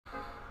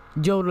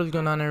Yo, what's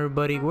going on,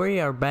 everybody? We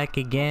are back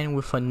again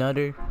with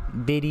another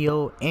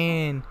video,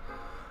 and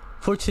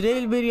for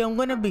today's video I'm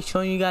gonna be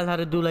showing you guys how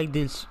to do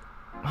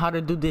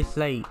this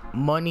like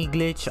money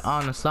glitch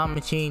on a slot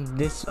machine,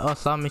 this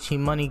slot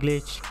machine money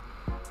glitch.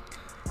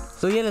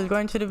 So yeah, let's go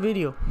into the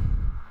video.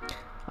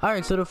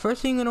 Alright, so the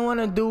first thing you're gonna want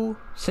to do,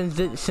 since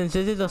this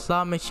is a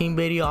slot machine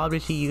video,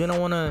 obviously you're gonna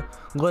want to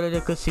go to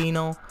the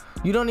casino.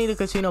 You don't need a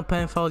casino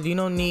pen files, you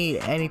don't need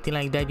anything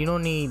like that, you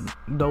don't need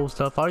those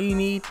stuff. All you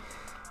need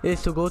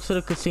is to go to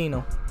the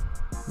casino.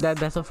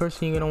 That's the first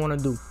thing you're gonna want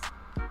to do.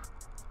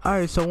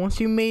 Alright, so once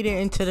you made it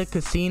into the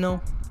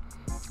casino,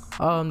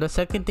 the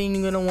second thing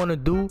you're gonna want to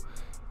do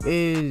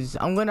is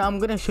I'm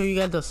gonna show you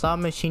guys the slot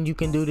machine you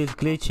can do this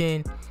glitch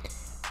in.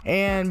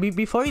 And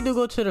before you do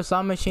go to the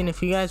slot machine,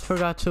 if you guys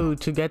forgot to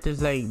get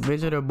this like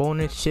visitor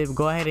bonus ship,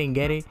 go ahead and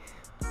get it.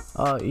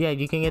 Yeah,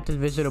 you can get this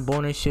visitor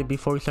bonus ship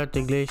before you start the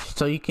glitch,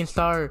 so you can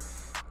start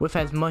with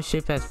as much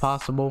ship as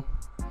possible.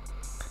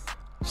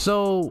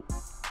 So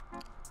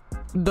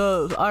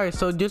alright,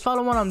 so just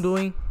follow what I'm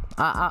doing.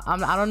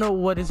 I don't know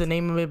what is the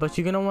name of it, but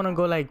you're gonna want to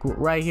go like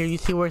right here. You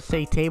see where it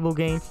say table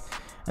games,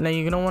 and then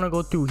you're gonna want to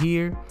go through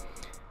here,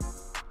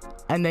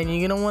 and then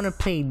you're gonna want to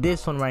play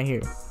this one right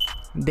here,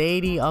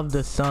 Deity of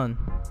the Sun.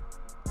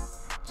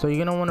 So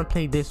you're gonna want to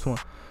play this one.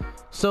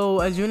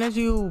 So as soon as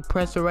you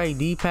press the right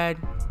D-pad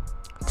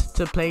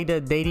to play the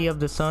Deity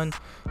of the Sun,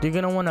 you're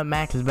gonna want to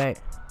max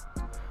bet.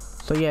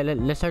 So yeah,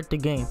 let's start the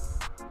game.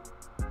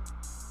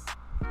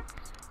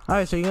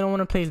 Alright, so you're gonna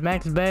want to place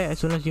max bet as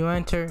soon as you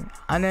enter,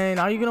 and then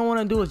all you're gonna want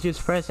to do is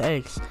just press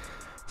X.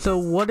 So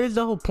what is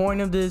the whole point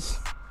of this?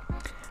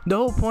 The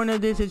whole point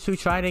of this is to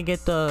try to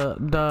get the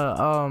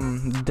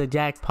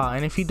jackpot,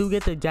 and if you do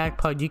get the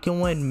jackpot, you can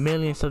win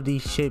millions of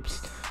these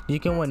ships. You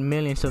can win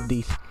millions of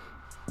these.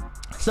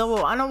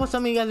 So I know what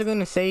some of you guys are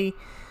gonna say.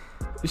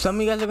 Some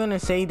of you guys are gonna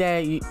say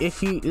that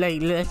if you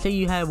like, let's say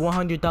you have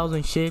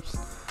 100,000 ships.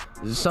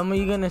 Some of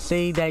you gonna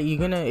say that you're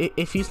gonna,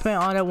 if you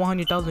spend all that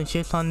 100,000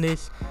 ships on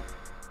this,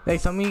 like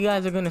some of you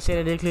guys are gonna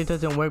say that this glitch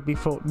doesn't work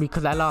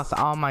because I lost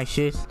all my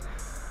shits.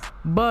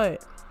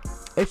 But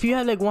if you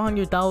have like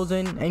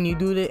 100,000 and you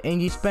do that and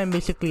you spend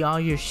basically all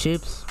your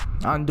ships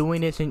on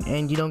doing this,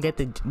 and you don't get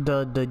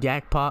the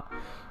jackpot,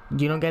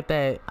 you don't get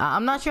that.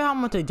 I'm not sure how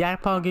much the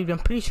jackpot gives you. I'm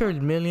pretty sure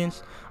it's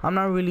millions. I'm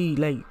not really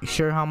like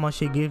sure how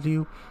much it gives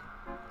you.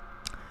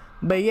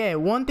 But yeah,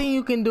 one thing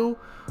you can do,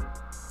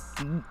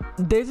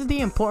 this is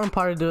the important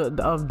part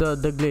of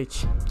the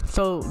glitch.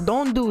 So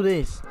don't do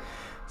this.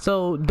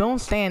 So don't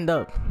stand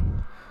up.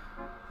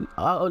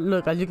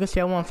 Look, as you can see,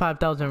 I won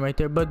 5,000 right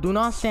there. But do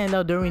not stand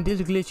up during this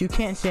glitch. You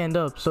can't stand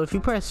up. So if you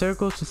press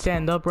circle to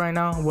stand up right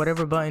now,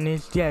 whatever button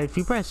is, yeah, if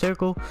you press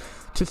circle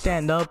to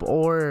stand up,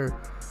 or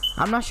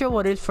I'm not sure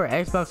what it is for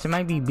Xbox, it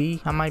might be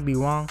B, I might be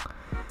wrong.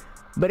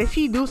 But if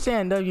you do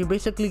stand up, you're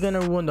basically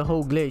gonna ruin the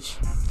whole glitch.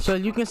 So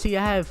as you can see,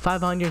 I have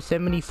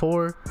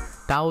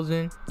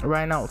 574,000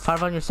 right now,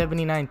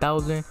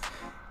 579,000.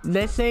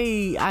 Let's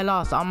say I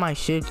lost all my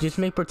ships. Just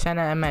make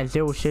pretend I'm at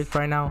 0 ships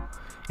right now,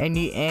 and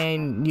you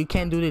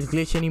can't do this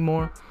glitch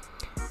anymore.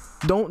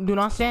 Do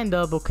not stand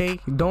up, okay?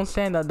 Don't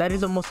stand up. That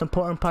is the most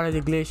important part of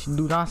the glitch.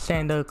 Do not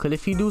stand up, because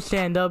if you do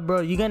stand up, bro,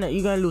 you're gonna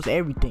lose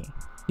everything.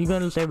 You're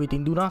gonna lose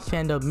everything. Do not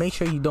stand up. Make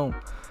sure you don't,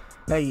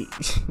 like,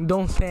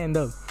 don't stand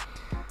up.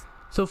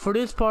 So for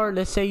this part,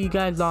 let's say you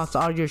guys lost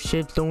all your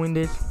ships doing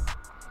this.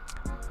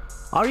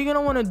 All you're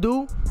gonna want to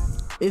do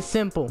is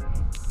simple.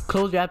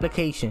 Close your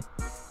application.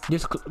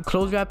 Just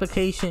close your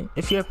application.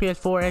 If you have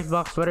PS4,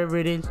 Xbox, whatever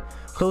it is,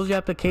 close your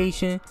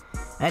application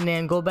and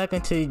then go back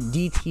into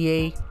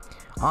GTA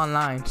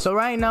Online. So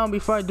right now,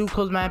 before I do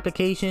close my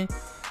application,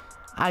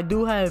 I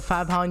do have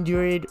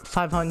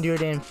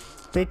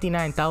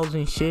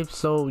 559,000 ships.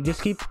 So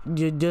just keep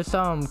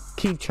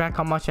track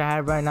how much I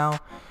have right now,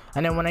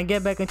 and then when I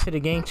get back into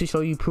the game to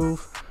show you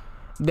proof,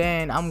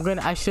 then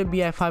I should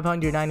be at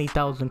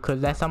 590,000,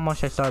 because that's how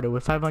much I started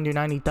with,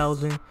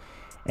 590,000.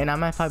 And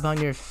I'm at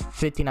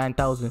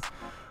 559,000.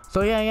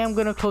 So yeah, I am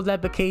gonna close the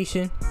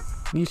application.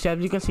 As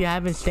you can see, I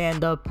haven't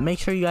stand up. Make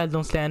sure you guys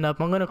don't stand up.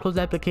 I'm gonna close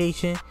the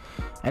application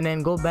and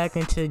then go back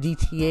into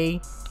GTA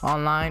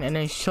Online, and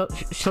then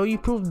show you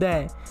proof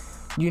that,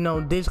 you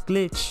know, this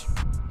glitch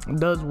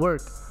does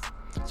work.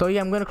 So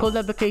yeah, I'm gonna close the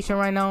application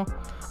right now.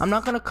 I'm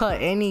not gonna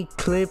cut any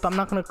clip. I'm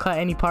not gonna cut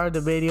any part of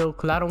the video,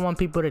 because I don't want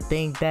people to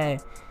think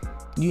that,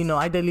 you know,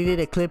 I deleted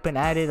a clip and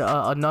added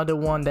another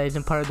one that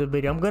isn't part of the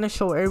video. I'm gonna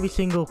show every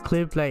single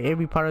clip, like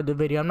every part of the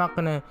video. I'm not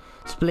gonna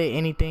split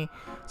anything.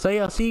 So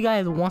yeah, I'll see you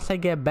guys once I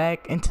get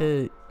back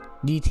into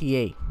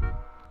GTA.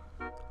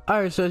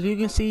 Alright, so as you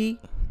can see,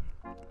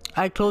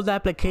 I closed the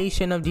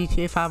application of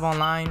GTA 5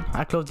 Online.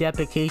 I closed the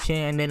application,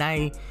 and then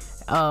I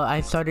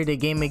started the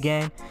game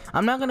again.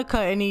 I'm not gonna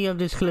cut any of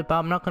this clip out.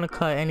 I'm not gonna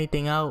cut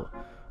anything out,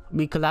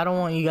 because I don't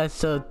want you guys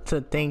to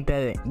think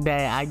that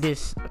I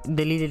just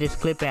deleted this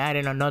clip and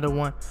added another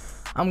one.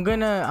 I'm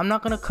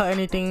not gonna cut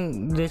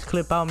this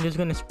clip out. I'm just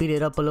gonna speed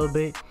it up a little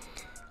bit.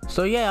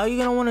 So yeah, all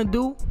you're gonna want to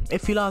do,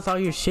 if you lost all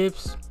your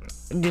ships,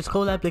 just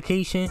close the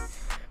application,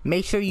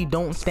 make sure you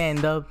don't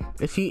stand up.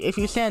 If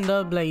you stand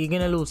up, like, you're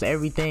gonna lose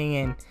everything,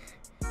 and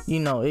you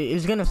know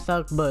it's gonna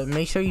suck. But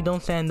make sure you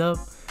don't stand up.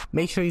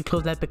 Make sure you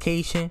close the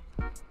application,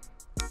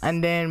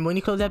 and then when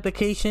you close the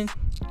application,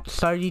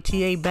 start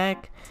GTA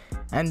back,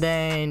 and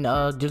then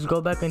just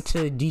go back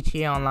into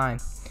GTA Online.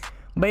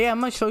 But yeah, I'm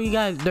gonna show you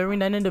guys during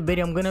the end of the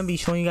video. I'm gonna be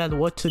showing you guys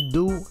what to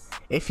do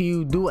if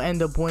you do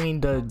end up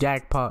winning the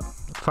jackpot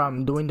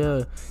from doing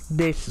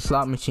this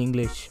slot machine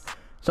glitch.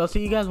 So I'll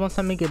see you guys once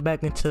I make it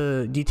back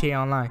into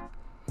GTA Online.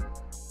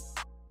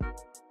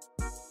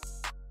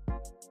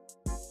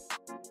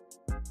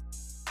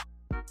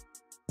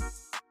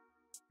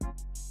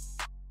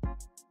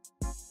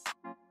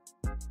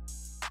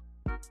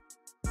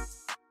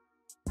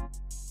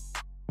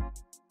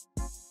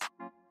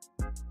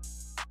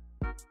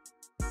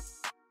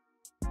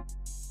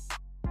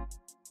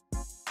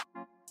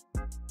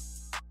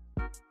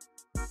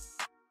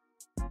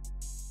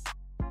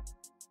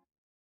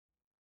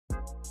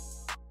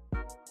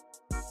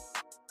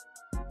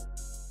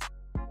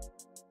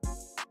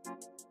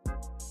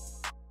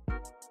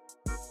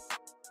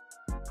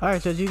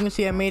 Alright, so as you can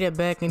see, I made it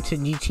back into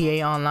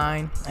GTA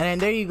Online, and then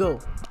there you go.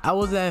 I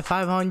was at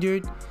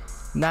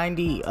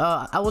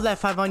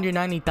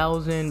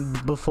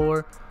 590,000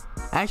 before.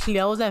 Actually,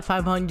 I was at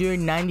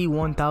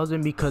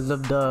 591,000 because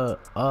of the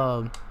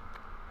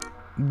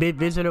big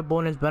visitor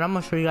bonus, but I'm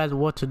gonna show you guys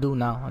what to do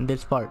now on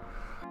this part.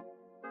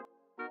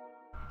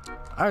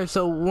 Alright,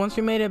 so once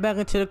you made it back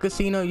into the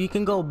casino, you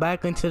can go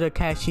back into the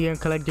cashier and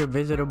collect your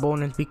visitor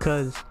bonus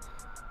because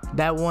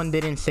that one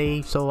didn't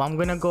save. So I'm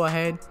gonna go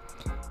ahead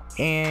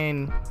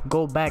and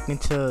go back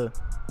into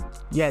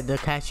the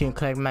cashier and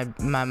collect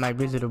my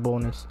visitor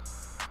bonus.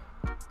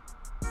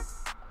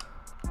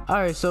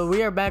 Alright, so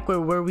we are back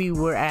where we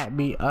were at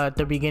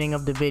the beginning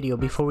of the video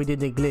before we did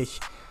the glitch.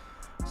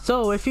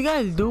 So if you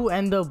guys do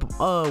end up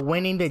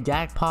winning the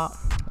jackpot,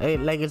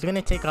 it's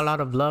gonna take a lot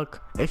of luck.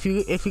 If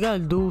you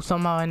guys do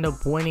somehow end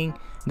up winning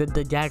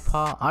the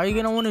jackpot, all you're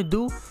gonna want to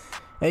do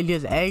is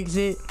just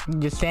exit,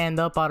 just stand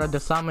up out of the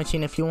slot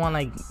machine. If you want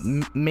like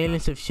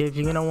millions of chips,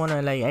 you're gonna want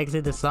to like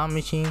exit the slot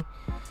machine,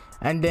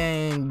 and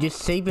then just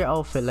save your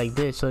outfit like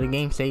this, so the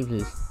game saves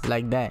it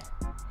like that.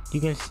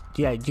 You can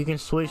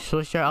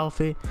switch your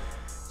outfit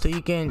so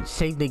you can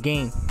save the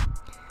game.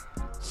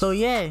 So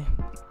yeah,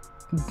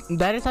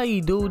 that is how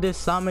you do this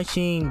slot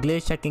machine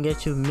glitch that can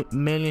get you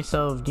millions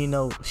of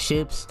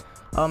chips.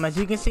 As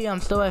you can see,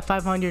 I'm still at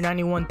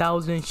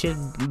 591,000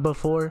 chips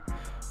before.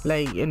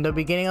 Like in the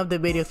beginning of the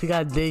video, if you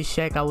guys did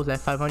check, I was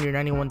at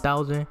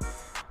 591,000,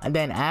 and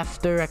then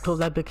after I closed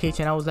the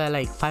application, I was at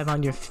like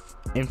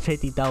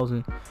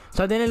 550,000.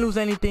 So I didn't lose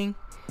anything.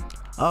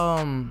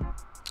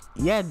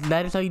 Yeah,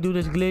 that is how you do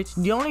this glitch.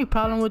 The only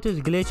problem with this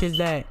glitch is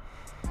that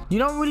you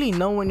don't really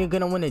know when you're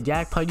gonna win a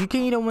jackpot. You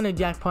can either win a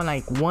jackpot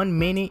like 1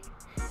 minute,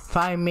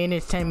 5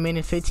 minutes, 10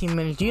 minutes, 15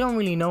 minutes. You don't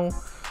really know.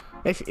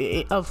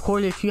 Of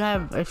course, if you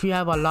have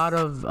a lot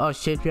of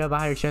chips, you have a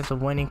higher chance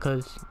of winning.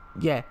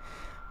 Yeah.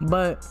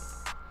 But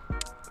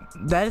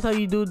that is how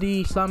you do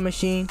the slot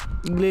machine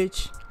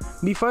glitch.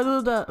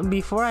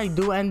 Before I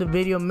do end the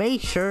video,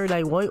 make sure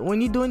like when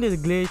you're doing this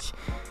glitch,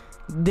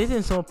 this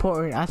is so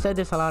important. I said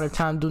this a lot of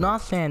times. Do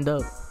not stand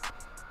up.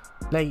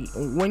 Like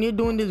when you're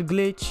doing this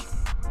glitch,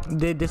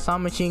 the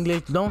slot machine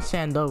glitch, don't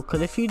stand up.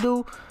 Because if you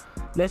do,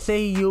 let's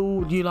say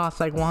you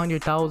lost like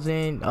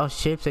 100,000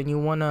 chips and you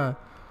wanna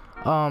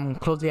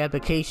close the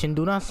application,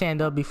 do not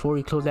stand up before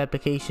you close the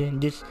application.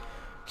 Just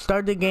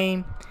start the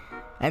game,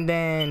 and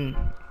then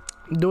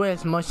do it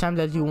as much times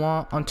as you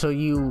want until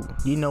you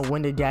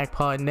win the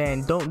jackpot. And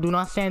then do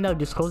not stand up.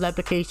 Just close the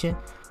application.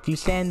 If you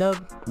stand up,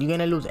 you're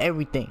gonna lose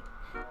everything.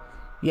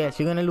 Yes,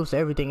 you're gonna lose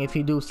everything if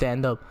you do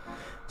stand up.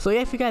 So yeah,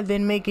 if you guys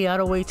didn't make it all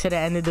the way to the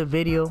end of the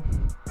video,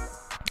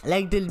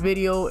 like this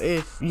video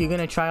if you're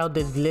gonna try out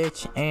this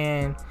glitch.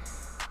 And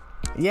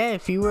yeah,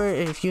 if you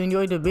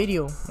enjoyed the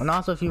video, and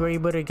also if you were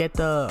able to get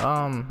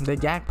the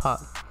jackpot.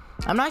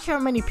 I'm not sure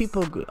how many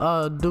people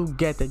do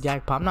get the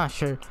jackpot.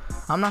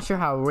 I'm not sure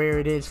how rare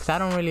it is, because I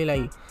don't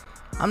really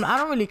I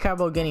don't really care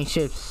about getting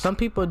chips. Some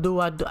people do.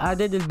 I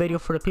did this video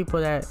for the people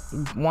that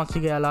wants to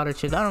get a lot of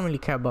chips. I don't really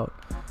care about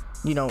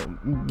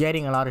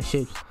getting a lot of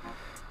chips.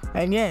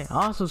 And yeah,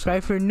 also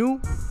subscribe if you're new.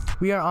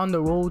 We are on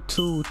the road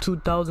to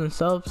 2,000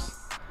 subs,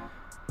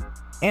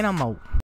 and I'm out.